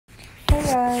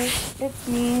guys, it's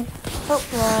me, Hope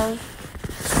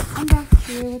Love. I'm back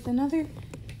here with another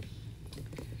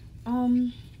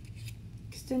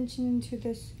extension into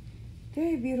this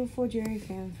very beautiful Jerry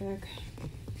fanfic.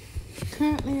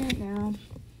 Currently right now,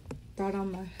 got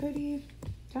on my hoodie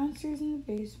downstairs in the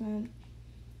basement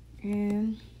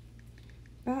and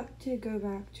about to go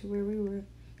back to where we were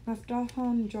left off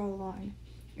on Draw the Line.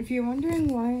 If you're wondering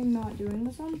why I'm not doing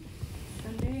this on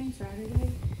Sunday and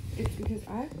Saturday, it's because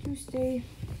I have to stay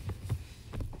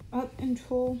up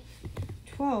until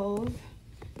 12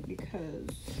 because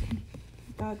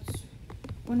that's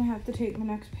when I have to take my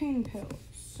next pain pill.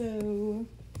 So,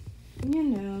 you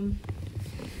know,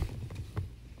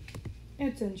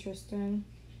 it's interesting.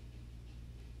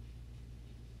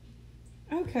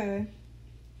 Okay.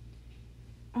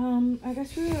 I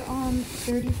guess we were on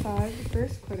 35, the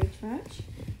first Quidditch match,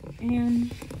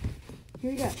 and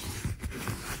here we go.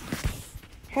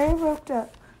 Harry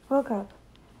woke up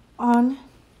on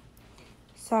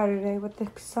Saturday with the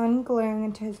sun glaring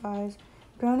into his eyes.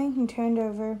 Groaning, he turned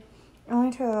over,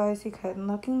 only to realize he couldn't.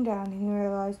 Looking down, he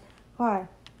realized why.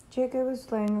 Jacob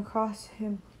was laying across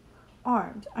his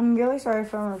arms. I'm really sorry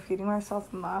if I'm repeating myself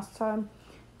from last time.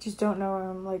 Just don't know where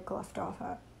I'm left off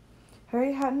at.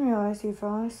 Harry hadn't realized he'd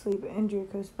fallen asleep in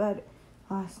Draco's bed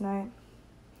last night.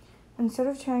 Instead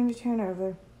of trying to turn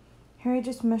over, Harry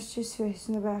just mushed his face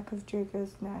in the back of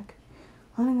Draco's neck,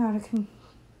 letting out a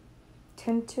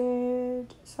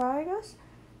contented sigh, I guess,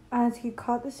 as he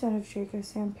caught the scent of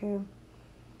Draco's shampoo.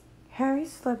 Harry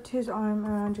slipped his arm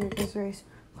around Draco's waist,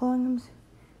 pulling him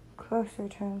closer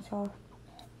to himself.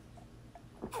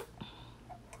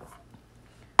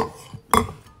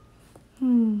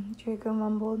 Draco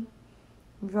mumbled,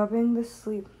 rubbing the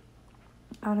sleep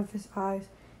out of his eyes.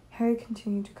 Harry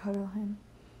continued to cuddle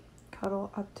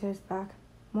up to his back.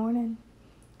 Morning.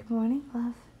 Good morning,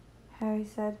 love, Harry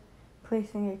said,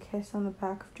 placing a kiss on the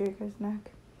back of Draco's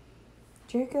neck.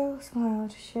 Draco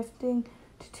smiled, shifting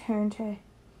to turn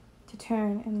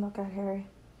and look at Harry.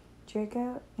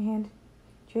 Draco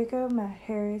met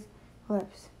Harry's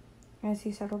lips as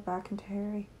he settled back into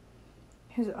Harry,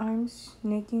 his arms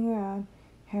snaking around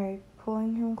Harry,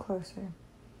 pulling him closer.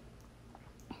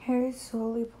 Harry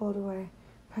slowly pulled away,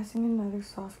 pressing another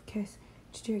soft kiss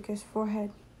to Draco's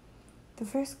forehead. The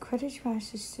first Quidditch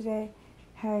match is today,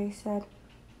 Harry said,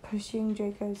 pushing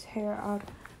Draco's hair out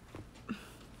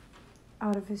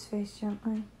of his face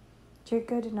gently.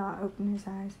 Draco did not open his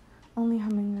eyes, only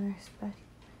humming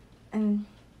in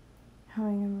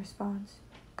response.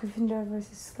 Gryffindor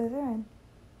versus Slytherin.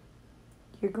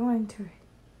 You're going to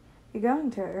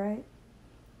it, right?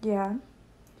 Yeah.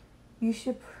 We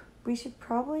should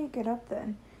probably get up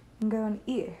then and go and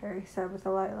eat, Harry said with a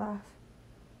light laugh.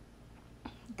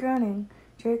 Groaning,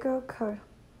 Draco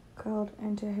curled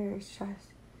into Harry's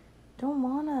chest. Don't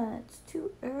wanna, it's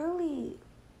too early.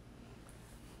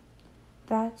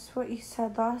 That's what you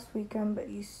said last weekend, but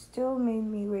you still made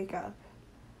me wake up.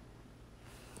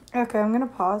 Okay, I'm gonna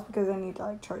pause because I need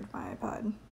to charge my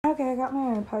iPad. Okay, I got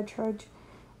my iPad charged,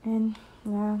 and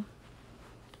now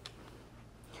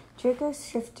Draco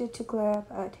shifted to glare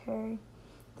up at Harry.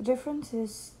 The difference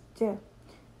is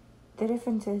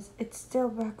it's still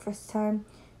breakfast time.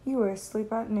 You were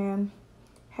asleep at noon.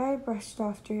 Harry brushed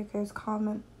off Draco's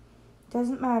comment.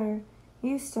 Doesn't matter.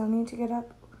 You still need to get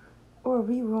up, or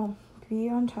we won't be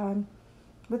on time.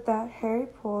 With that, Harry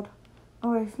pulled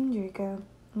away from Draco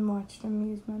and watched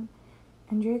amusement,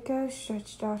 and Draco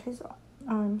stretched out his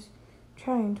arms,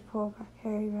 trying to pull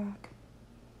Harry back.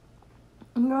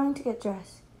 I'm going to get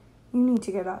dressed. You need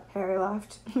to get up, Harry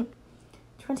laughed.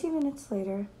 20 minutes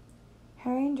later,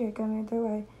 Harry and Draco made their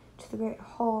way to the great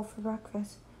hall for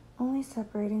breakfast, only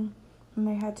separating when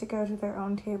they had to go to their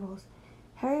own tables.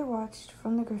 Harry watched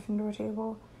from the Gryffindor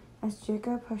table as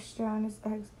Draco pushed around his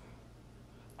eggs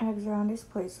around his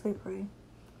plate sleepily.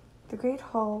 The great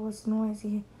hall was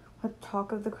noisy with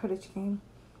talk of the Quidditch game.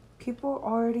 People were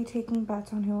already taking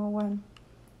bets on who will win.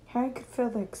 Harry could feel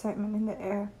the excitement in the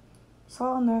air.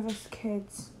 Saw nervous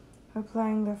kids were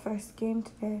playing their first game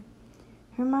today.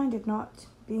 He reminded not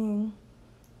being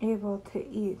able to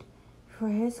eat for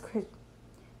his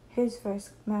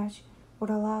first match would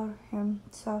allow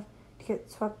himself to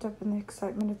get swept up in the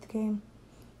excitement of the game.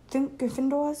 Think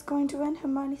Gryffindor is going to win?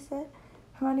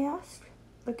 Hermione asked,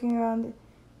 looking around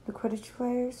the Quidditch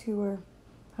players who were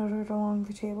huddled along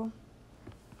the table.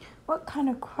 What kind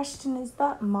of question is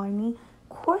that, Hermione?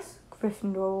 Of course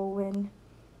Gryffindor will win.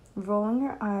 Rolling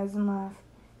her eyes and laugh,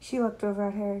 she looked over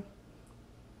at Harry.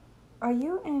 Are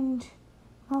you and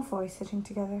Malfoy sitting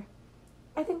together?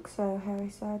 I think so, Harry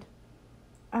said,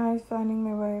 eyes finding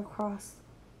their way across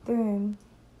the room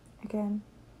again.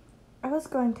 I was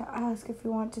going to ask if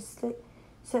you want to sit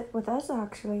with us,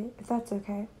 actually, if that's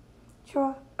okay.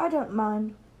 Sure, I don't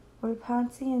mind. Will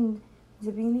Pansy and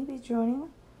Zabini be join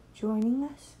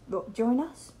us?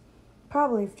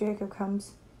 Probably if Jacob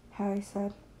comes, Harry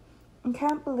said. I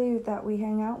can't believe that we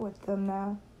hang out with them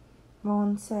now,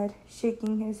 Ron said,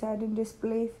 shaking his head in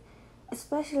disbelief.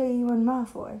 Especially you and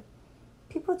Malfoy.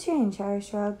 People change, Harry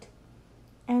shrugged.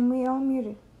 And we all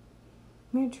muted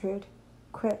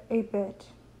quite a bit,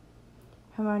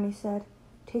 Hermione said,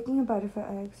 taking a bite of her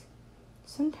eggs.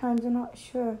 Sometimes I'm not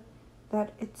sure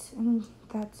that that's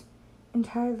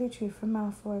entirely true for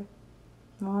Malfoy,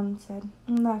 Ron said,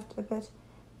 and laughed a bit,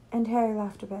 and Harry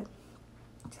laughed a bit.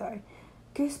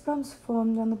 Goosebumps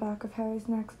formed on the back of Harry's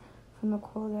neck from the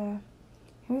cold air.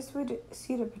 He was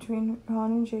seated between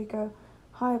Ron and Draco,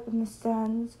 high up in the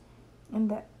stands, and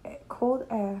the cold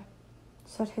air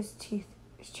set his teeth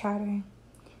chattering.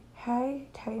 Harry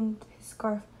tightened his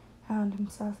scarf around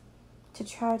himself to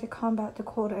try to combat the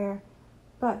cold air,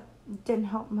 but it didn't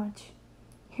help much.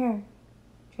 Here,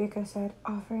 Draco said,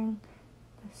 offering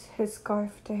his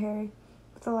scarf to Harry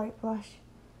with a light blush.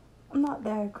 I'm not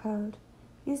that cold.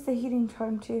 Use the heating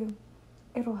charm too.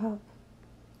 It'll help.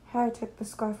 Harry took the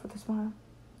scarf with a smile.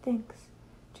 Thanks.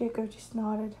 Draco just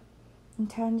nodded and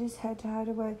turned his head to hide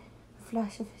away the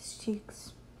flush of his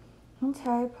cheeks. Once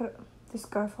Harry put the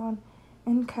scarf on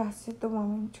and casted the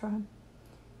warming charm,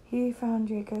 he found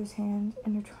Draco's hands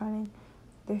intertwining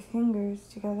their fingers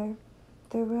together,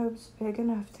 their robes big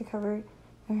enough to cover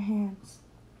their hands.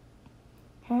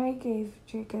 Harry gave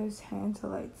Draco's hands a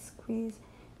light squeeze,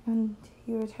 and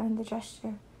he returned the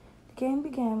gesture. The game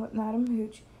began with Madame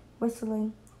Hooch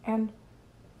whistling, and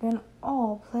then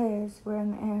all players were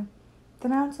in the air. The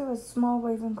announcer was a small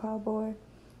Ravenclaw boy.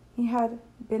 He had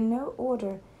been no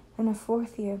older than a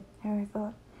fourth year, Harry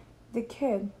thought. The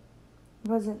kid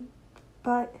wasn't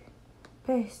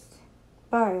biased,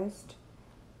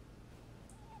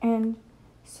 and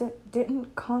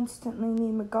didn't constantly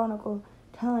need McGonagall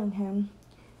telling him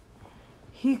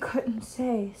he couldn't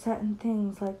say certain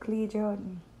things like Lee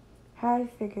Jordan. Harry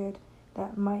figured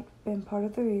that might have been part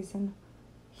of the reason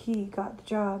he got the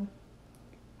job.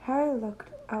 Harry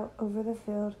looked out over the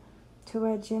field to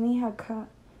where Ginny had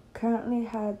currently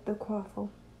had the quaffle.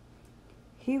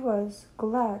 He was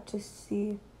glad to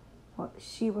see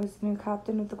she was the new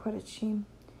captain of the Quidditch team.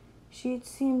 She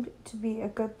seemed to be a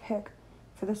good pick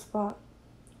for the spot,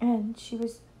 and she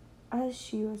was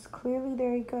clearly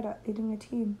very good at leading a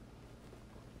team.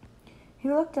 He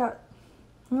looked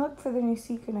for the new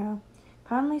seeker now,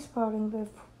 finally spotting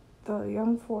the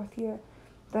young fourth year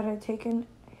that had taken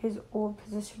his old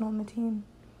position on the team.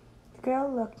 The girl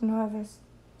looked nervous.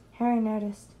 Harry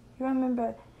noticed. He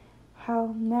remembered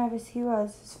how nervous he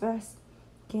was his first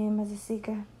game as a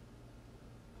seeker.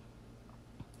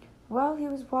 While he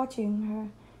was watching her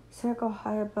circle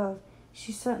high above,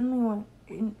 she suddenly went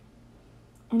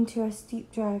into a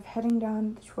steep drive heading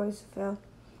down the choice field,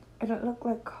 and it looked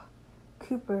like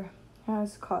Cooper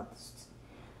has caught sight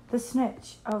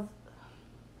of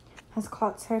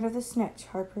the snitch.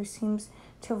 Harper seems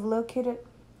to have located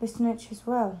the snitch as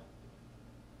well.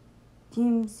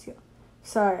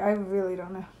 Sorry, I really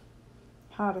don't know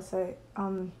how to say it.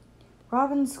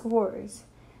 Robin scores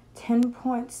 10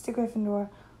 points to Gryffindor.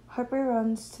 Harper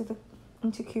runs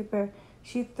into Cooper.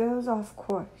 She's thrown off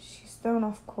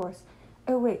course.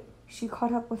 Oh wait, she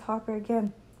caught up with Harper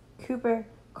again. Cooper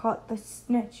caught the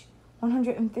snitch.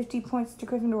 150 points to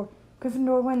Gryffindor.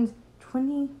 Gryffindor wins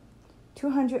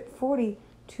 240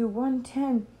 to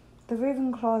 110. The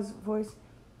Ravenclaw's voice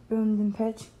boomed in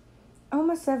pitch.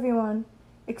 Almost everyone,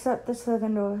 except the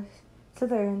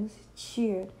Slytherins,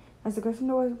 cheered as the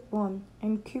Gryffindors won,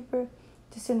 and Cooper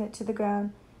descended to the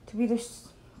ground to be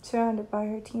surrounded by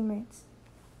her teammates.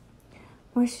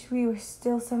 Wish we were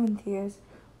still seventh years.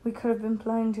 We could have been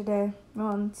playing today,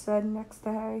 Ron said next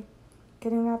to Harry,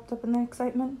 getting wrapped up in the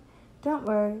excitement. Don't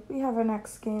worry, we have our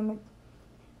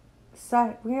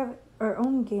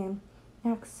own game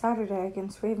next Saturday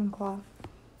against Ravenclaw.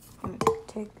 I'm gonna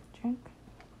take a drink.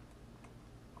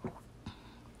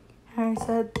 Harry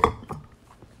said,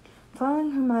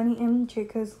 following Hermione and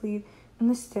Draco's lead in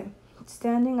the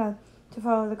standing up to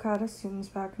follow the crowd of students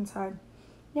back inside.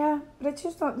 Yeah, but it's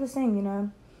just not the same, you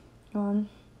know, Ron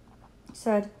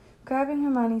said, grabbing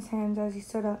Hermione's hand as he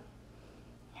stood up.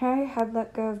 Harry had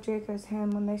let go of Draco's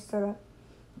hand when they stood up,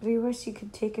 but he wished he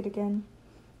could take it again.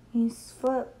 He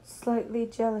felt slightly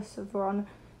jealous of Ron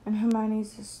and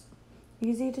Hermione's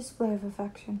easy display of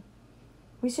affection.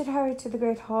 We should hurry to the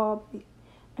Great Hall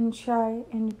and try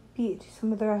and beat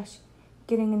some of the rush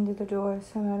getting into the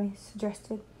doors, Hermione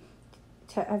suggested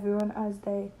to everyone as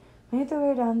they made their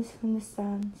way down from the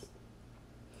stands.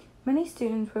 Many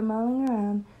students were mulling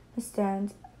around the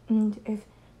stands, and if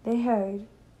they hurried,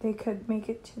 they could make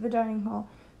it to the dining hall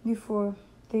before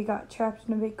they got trapped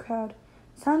in a big crowd.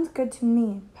 "Sounds good to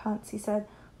me," Pansy said.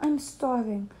 "I'm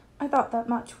starving. I thought that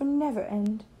match would never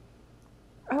end."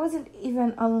 It wasn't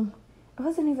even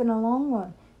a long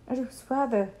one. It was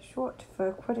rather short for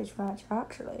a Quidditch match,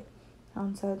 actually,"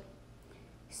 Ron said.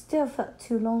 "Still felt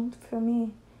too long for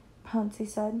me," Pansy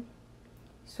said,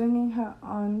 swinging her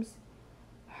arms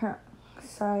at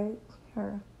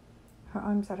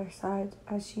her side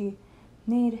as she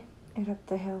made it up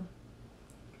the hill.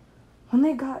 When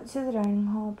they got to the dining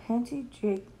hall, Pansy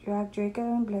dragged Draco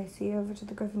and Blacy over to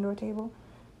the Gryffindor table.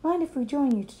 "Mind if we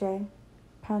join you today?"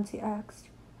 Pansy asked,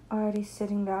 already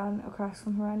sitting down across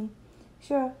from Hermione.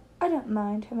 "Sure, I don't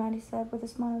mind," Hermione said with a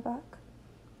smile back.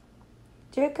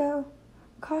 Draco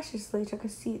cautiously took a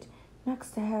seat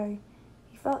next to Harry.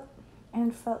 He felt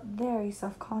very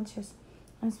self-conscious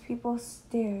as people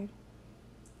started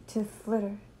to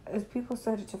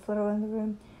flitter in the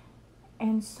room,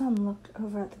 and some looked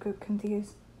over at the group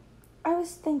confused. "I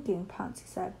was thinking," Pansy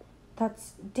said.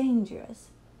 "That's dangerous,"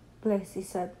 Blacy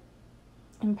said,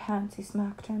 and Pansy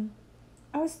smacked him.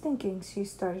 "I was thinking," she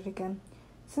started again,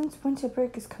 "since winter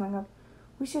break is coming up,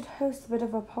 we should host a bit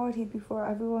of a party before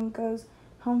everyone goes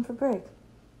home for break."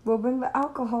 "We'll bring the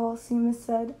alcohol," Seamus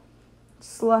said,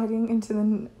 sliding into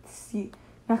the seat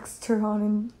next to Ron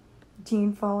and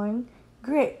Jean following.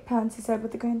 "Great," Pansy said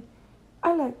with a grin.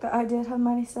 "I like the idea,"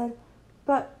 Hermione said,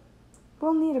 "but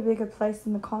we'll need a bigger place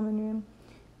than the common room."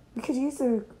 "We could use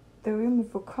the room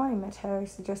of requirement," Harry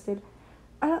suggested.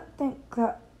 I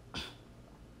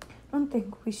don't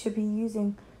think we should be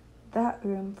using that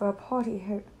room for a party,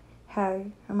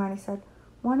 Harry," Hermione said.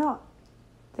 "Why not?"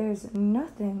 "There's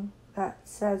nothing that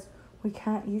says we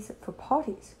can't use it for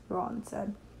parties," Ron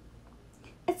said.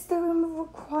 "It's the room of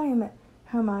requirement,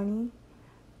 Hermione.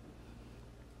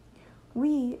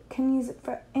 We can use it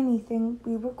for anything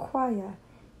we require,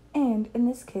 and in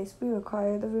this case we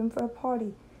require the room for a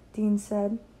party," Dean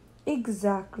said.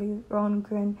 "Exactly," Ron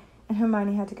grinned, and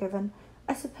Hermione had to give in.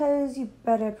 "I suppose you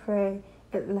better pray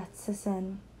it lets us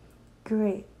in."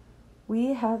 "Great.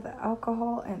 We have the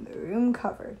alcohol and the room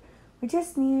covered. We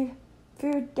just need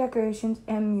food, decorations,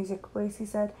 and music," Blacy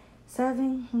said,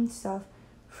 serving himself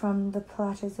from the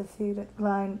platters of food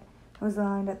that was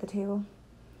lined at the table.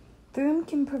 "The room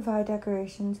can provide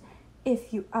decorations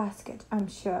if you ask it, I'm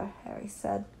sure," Harry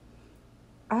said.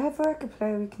 "I have a record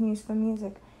player we can use for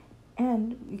music,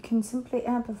 and we can simply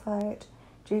amplify it,"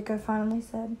 Draco finally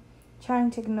said,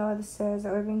 trying to ignore the stares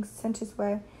that were being sent his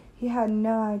way. He had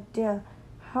no idea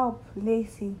how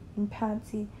Blacy and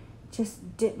Pansy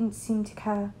just didn't seem to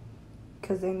care.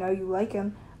 "'Cause they know you like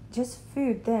him. Just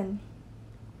food, then,"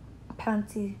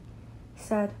 Pansy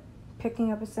said,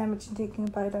 picking up a sandwich and taking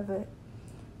a bite of it.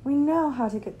 "We know how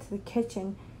to get to the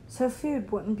kitchen, so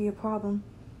food wouldn't be a problem.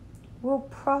 We'll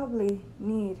probably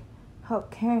need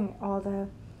help carrying it all, though."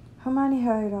 Hermione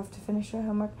hurried off to finish her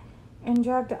homework and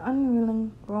dragged an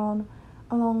unwilling Ron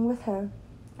along with her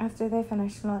after they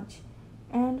finished lunch,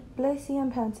 and Blacy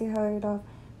and Pansy hurried off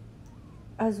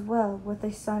as well with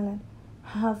a silent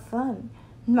 "Have fun,"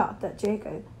 not that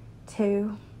Draco,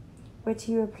 too, which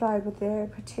he replied with a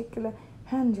particular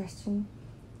hand gesture,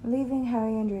 leaving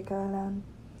Harry and Draco alone.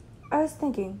 "I was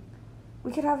thinking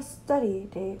we could have a study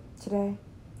date today,"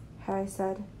 Harry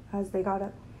said as they got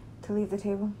up to leave the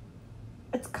table.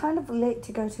 "It's kind of late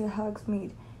to go to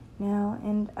Hogsmeade now,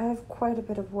 and I have quite a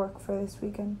bit of work for this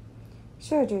weekend."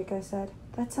 "Sure," Draco said.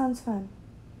 "That sounds fun."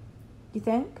 "You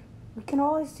think? We can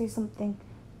always do something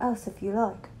else if you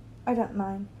like. I don't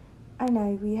mind. I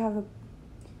know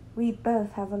we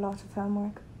both have a lot of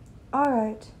homework." "All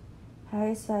right,"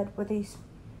 Harry said with a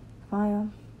smile,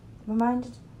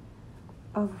 reminded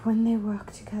of when they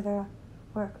worked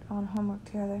on homework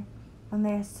together, when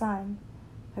they assigned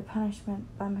their punishment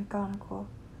by McGonagall.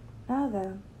 Now,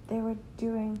 though, they were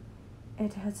doing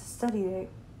it as a study date,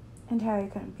 and Harry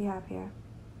couldn't be happier.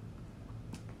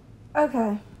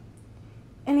 Okay.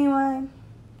 Anyway,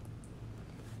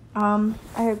 I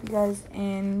hope you guys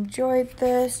enjoyed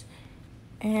this,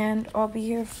 and I'll be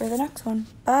here for the next one.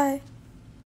 Bye.